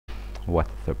what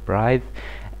a surprise.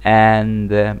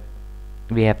 And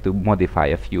we have to modify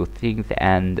a few things,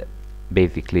 and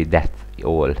basically that's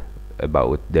all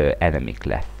about the enemy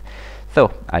class.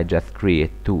 So I just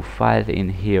create two files in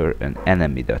here, an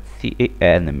enemy.h,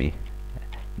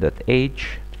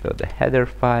 so the header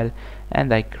file,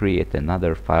 and I create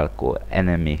another file called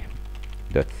enemy.cpp,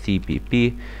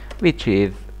 which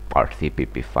is our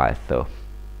CPP file, so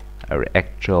our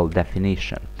actual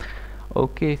definition.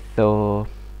 Okay, so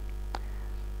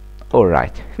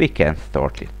alright, we can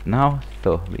start it now.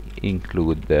 So we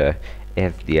include the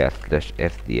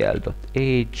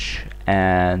SDL/SDL.h,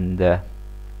 and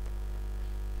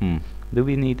do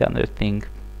we need another thing?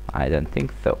 I don't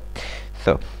think so.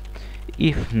 So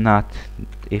if not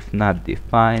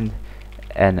defined,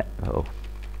 and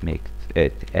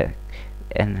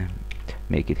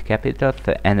make it capital,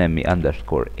 so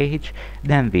enemy_h,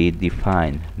 then we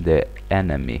define the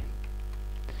enemy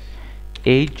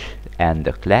age and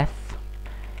the class.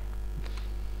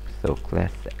 So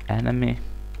class enemy,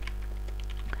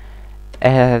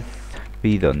 as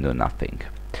we don't do nothing.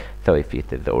 So if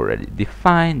it is already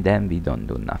defined, then we don't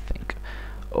do nothing.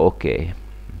 Okay.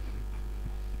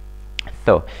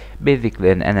 So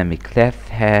basically an enemy class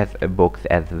has a box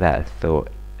as well, so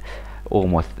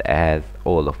almost as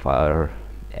all of our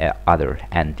other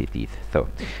entities. So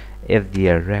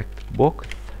SDL rect box,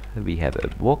 we have a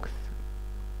box.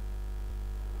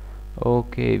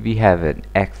 Okay, we have an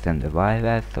x and a y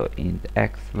val, so int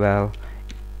x val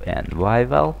and y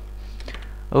val.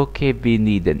 Okay, we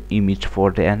need an image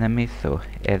for the enemy, so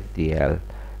SDL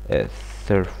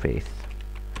surface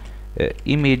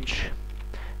image.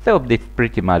 So this is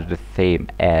pretty much the same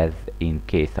as in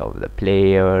case of the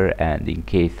player and in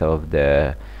case of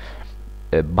the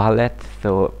bullet.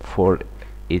 So for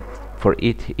it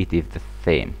is the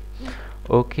same.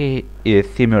 Okay,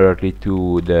 similarly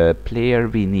to the player,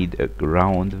 we need a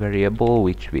ground variable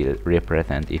which will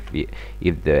represent if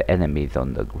the enemy is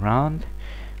on the ground.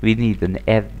 We need an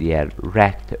SDL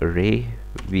rect array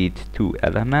with two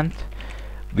elements,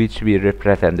 which will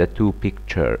represent the two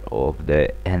pictures of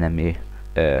the enemy.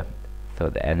 So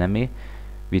the enemy,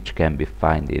 which can be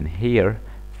found in here.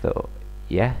 So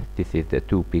yeah, this is the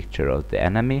two picture of the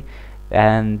enemy,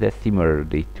 and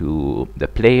similarly to the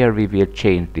player, we will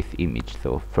change this image.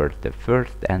 So first the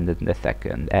first and then the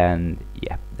second, and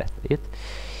yeah, that's it.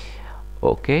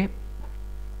 Okay,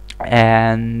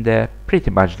 and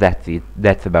pretty much that's it.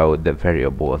 That's about the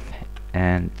variables,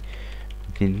 and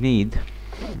we need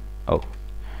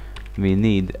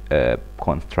a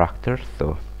constructor.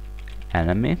 So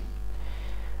enemy,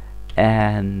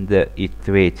 and it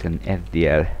creates an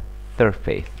SDL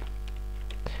surface.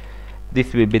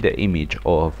 This will be the image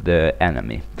of the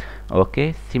enemy.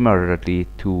 Okay, similarly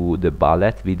to the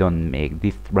bullet, we don't make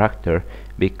this structure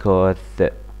because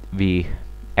we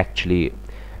actually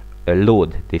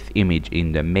load this image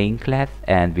in the main class,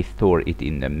 and we store it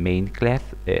in the main class,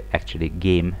 actually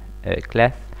game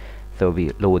class. So we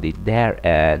load it there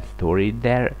and store it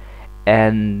there,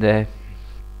 and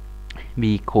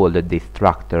we call the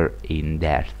destructor in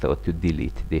there, so to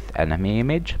delete this enemy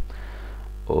image.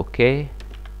 Okay,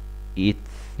 it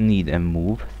need a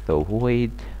move, so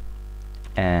void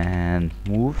and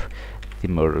move,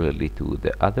 similarly to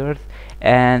the others,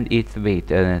 and its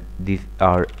weight, these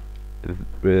are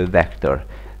vector,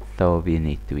 so we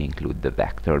need to include the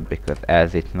vector because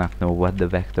as it not know what the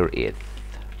vector is.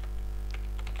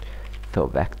 So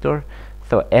vector,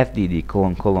 so fdd :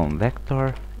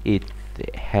 vector, it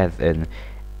has an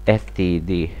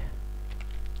std :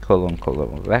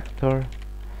 vector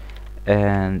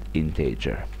and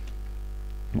integer.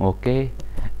 Okay,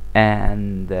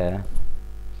 and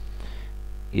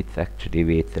it's actually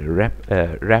with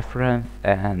a reference,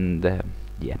 and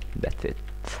yeah, that's it.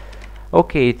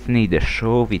 Okay, it needs a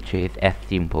show, which is as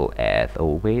simple as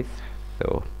always.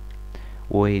 So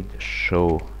void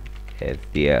show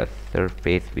SDL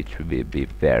surface, which will be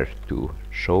where to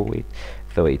show it,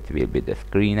 so it will be the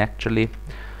screen actually.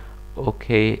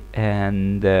 Okay,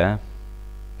 and then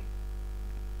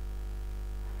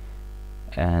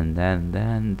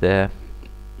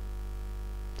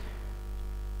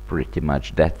pretty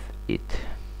much that's it.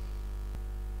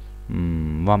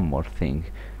 One more thing,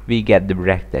 we get the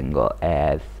rectangle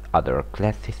as other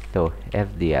classes, so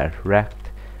SDL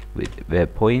rect with the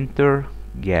pointer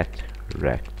get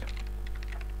rect,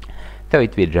 so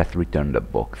it will just return the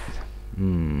box.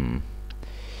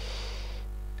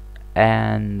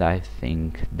 And I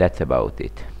think that's about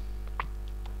it.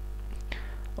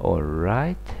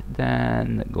 Alright,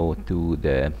 then go to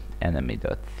the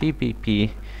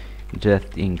enemy.cpp,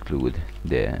 just include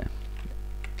the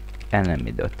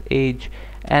enemy.age,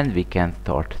 and we can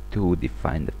start to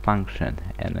define the function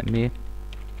enemy.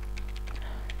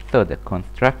 So the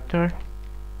constructor,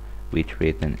 which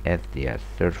creates an SDL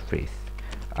surface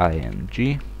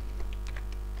img.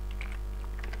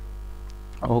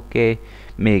 Okay,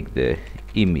 make the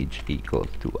image equal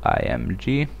to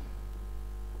img.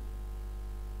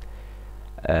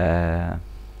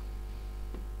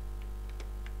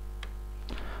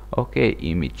 Okay,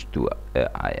 image to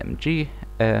img.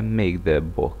 Make the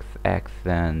box x,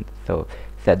 and so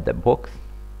set the box.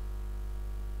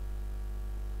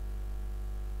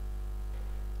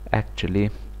 Actually,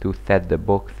 to set the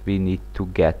box we need to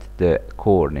get the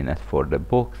coordinates for the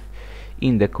box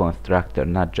in the constructor,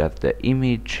 not just the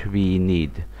image. We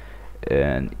need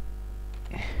an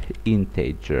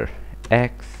integer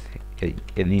x,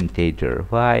 an integer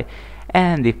y,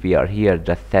 and if we are here,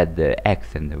 just set the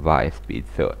x and the y speed.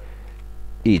 So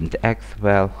int x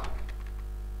val,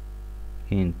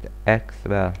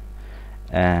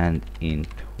 and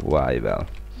int y val.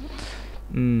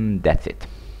 That's it.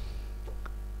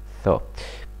 So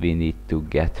we need to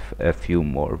get a few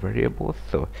more variables.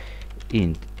 So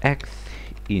int x,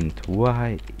 int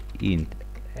y, int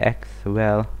x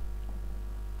val,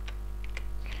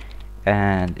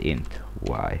 and int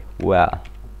y val.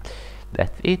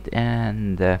 That's it.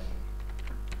 And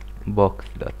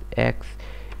box.x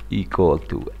equal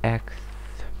to x,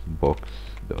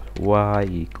 box.y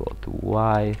equal to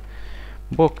y,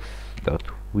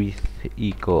 box.width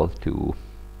equal to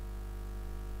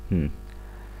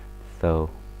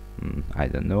I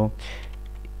don't know,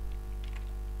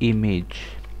 image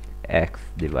x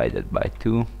divided by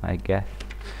 2, I guess,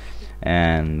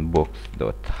 and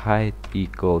box.height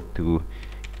equal to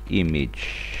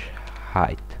image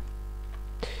height.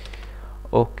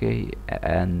 Okay,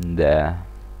 and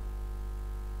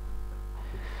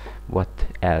what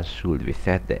else should we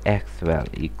set? The x val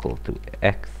equal to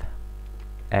x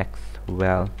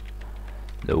val,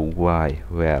 the y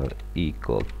val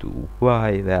equal to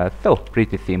y val. So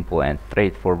pretty simple and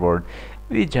straightforward.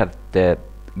 We just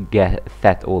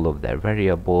set all of the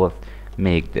variables,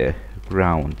 make the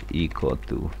ground equal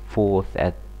to false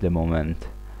at the moment,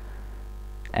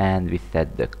 and we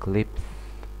set the clips.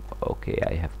 Okay,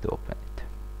 I have to open it.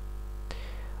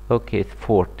 Okay, it's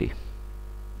 40.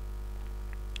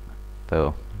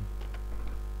 So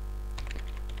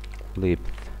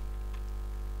clips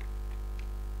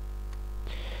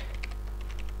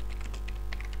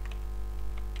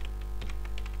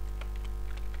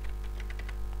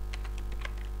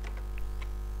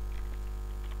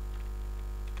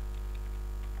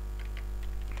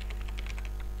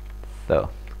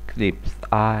clips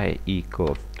I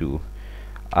equals to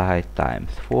I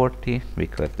times 40,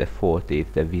 because the 40 is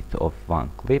the width of one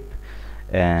clip,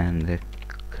 and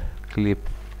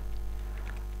clips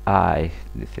I,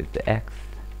 this is the x,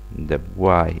 the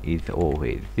y is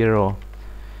always 0,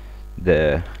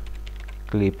 the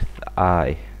clips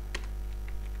I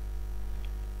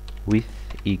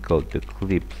width equal to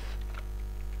clips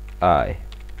I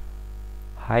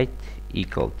height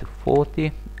equal to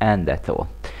 40, and that's all.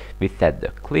 We set the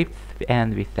clips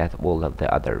and we set all of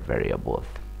the other variables.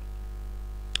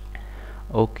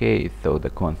 Okay, so the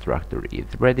constructor is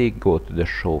ready. Go to the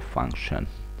show function.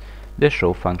 The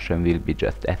show function will be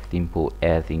just as simple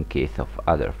as in case of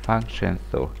other functions.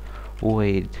 So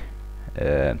void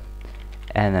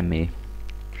enemy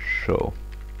show.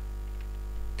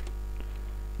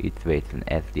 It waits an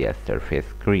SDL surface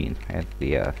screen,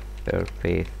 SDL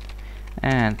surface,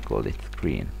 and call it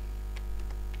screen.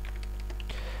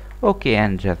 Okay,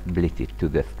 and just blitz it to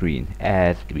the screen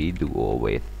as we do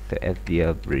always. So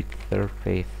SDL blitz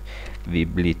surface, we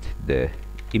blitz the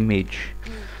image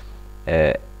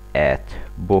at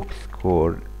box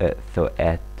core, so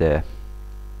at the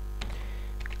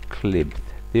clips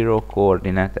 0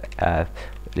 coordinate.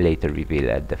 Later we will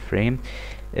add the frame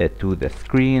to the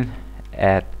screen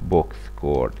at box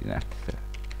coordinates.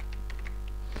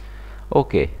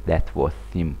 Okay, that was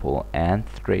simple and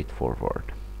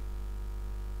straightforward.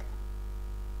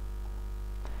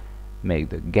 Make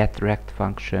the getRect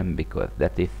function, because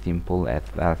that is simple as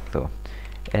well. So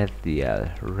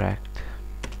SDL rect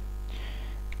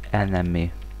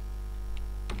enemy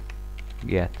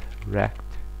getRect,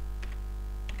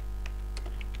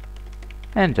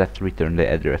 and just return the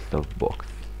address of box.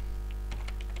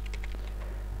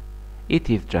 It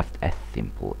is just as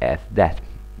simple as that.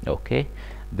 Okay,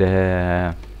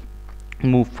 the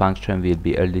move function will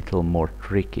be a little more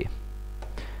tricky.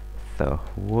 So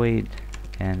void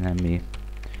enemy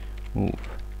move,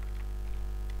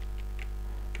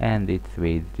 and it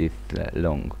waits this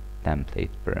long template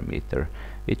parameter,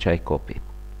 which I copy.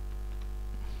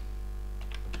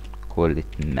 call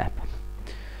it map.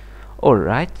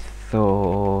 Alright,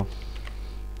 so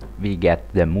we get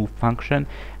the move function,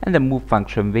 and the move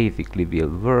function basically will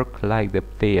work like the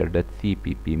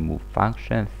player.cpp move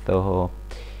function, so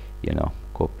you know,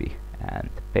 copy and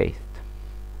paste.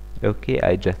 Okay,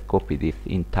 I just copy this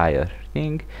entire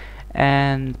thing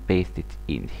and paste it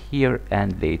in here,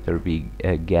 and later we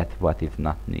get what is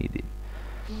not needed.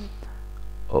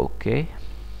 Okay,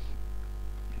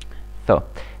 so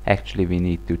actually we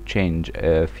need to change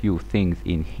a few things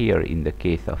in here in the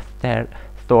case of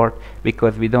sort,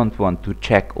 because we don't want to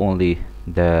check only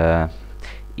the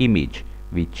image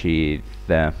which is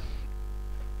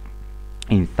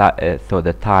inside, so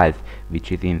the tiles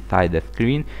which is inside the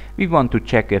screen. We want to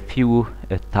check a few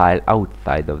tile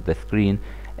outside of the screen,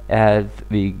 as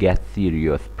we get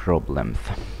serious problems.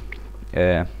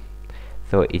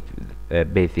 So it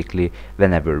basically,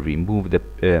 whenever we move the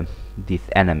this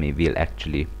enemy will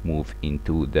actually move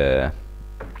into the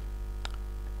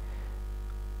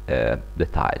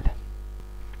tile.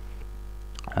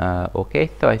 Okay,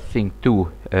 so I think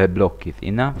 2 block is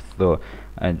enough, so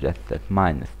I just set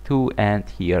 -2 and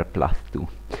here +2.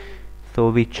 So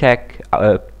we check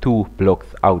 2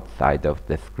 blocks outside of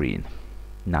the screen,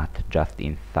 not just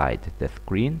inside the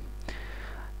screen.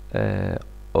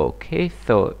 Okay,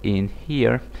 so in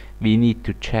here we need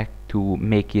to check to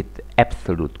make it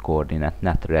absolute coordinate,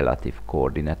 not relative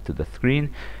coordinate to the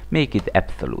screen. Make it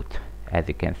absolute. As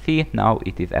you can see, now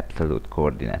it is absolute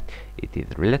coordinate. It is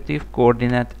relative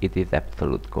coordinate, it is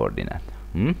absolute coordinate.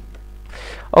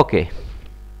 Okay,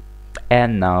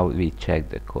 and now we check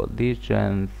the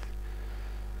collisions.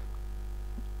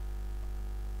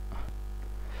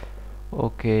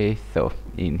 Okay, so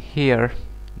in here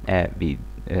we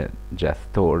just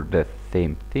store the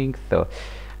same thing, so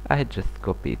I just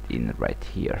copy it in right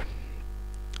here.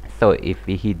 So if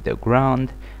we hit the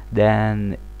ground,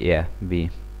 then yeah, we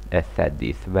set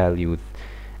these values,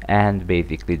 and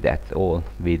basically that's all.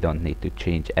 We don't need to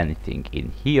change anything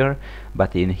in here,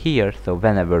 but in here, so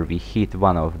whenever we hit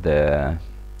one of the,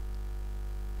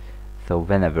 so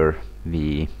whenever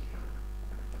we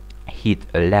hit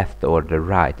a left or the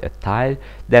right a tile,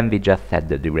 then we just set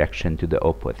the direction to the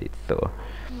opposite. So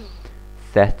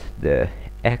set the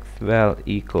xval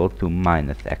equal to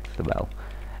 -xval,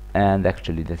 and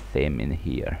actually the same in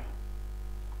here.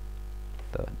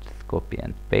 So just copy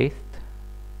and paste.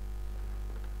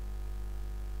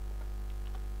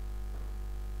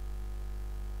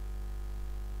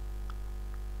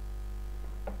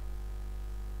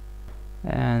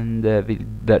 And we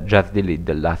just delete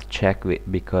the last check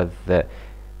because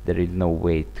there is no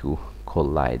way to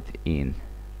collide in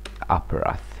upper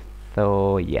us.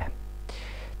 So yeah,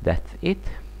 that's it.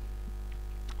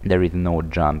 There is no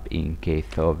jump in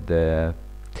case of the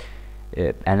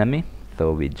enemy,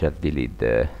 so we just delete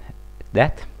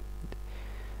that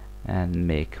and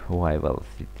make y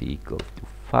velocity equals to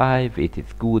 5. It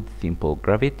is good, simple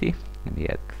gravity. We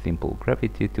add simple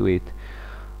gravity to it.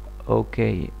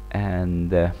 Okay,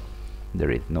 and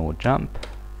there is no jump,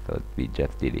 so we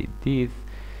just delete these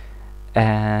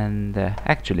and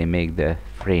actually make the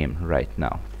frame right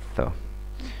now. So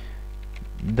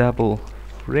double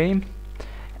frame,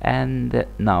 and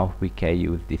now we can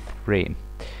use this frame.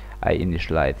 I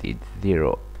initialize it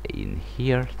 0 in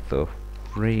here, so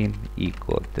frame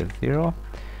equal to 0,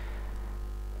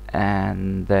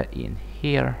 and in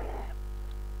here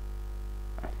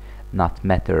not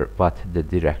matter what the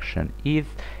direction is,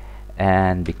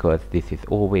 and because this is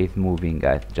always moving,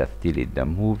 I just delete the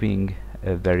moving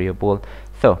variable.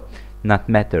 So not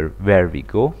matter where we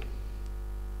go,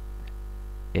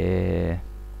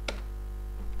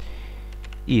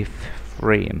 if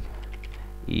frame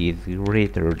is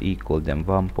greater or equal than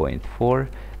 1.4,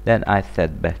 then I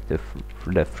set back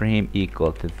the frame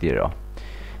equal to 0.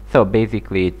 So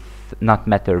basically it's not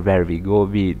matter where we go,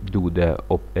 we do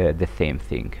the same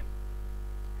thing.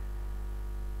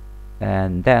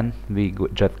 And then we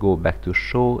just go back to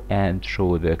show and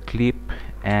show the clip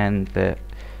and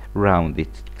round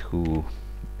it to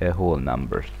a whole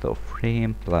number. So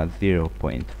frame plus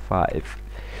 0.5,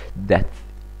 that's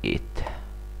it.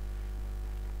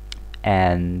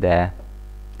 And add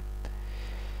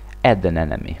an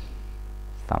enemy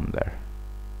somewhere.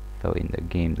 So in the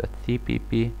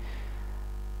game.cpp,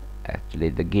 actually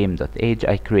the game.age,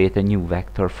 I create a new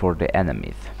vector for the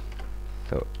enemies.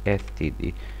 So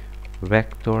std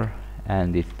vector,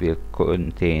 and this will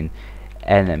contain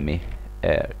enemy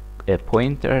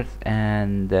pointers,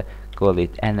 and call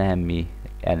it enemies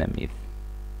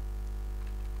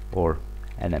or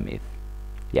enemies.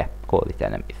 Yeah, call it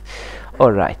enemies.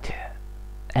 Alright,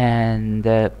 and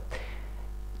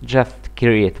just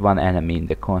create one enemy in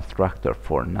the constructor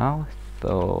for now.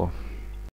 So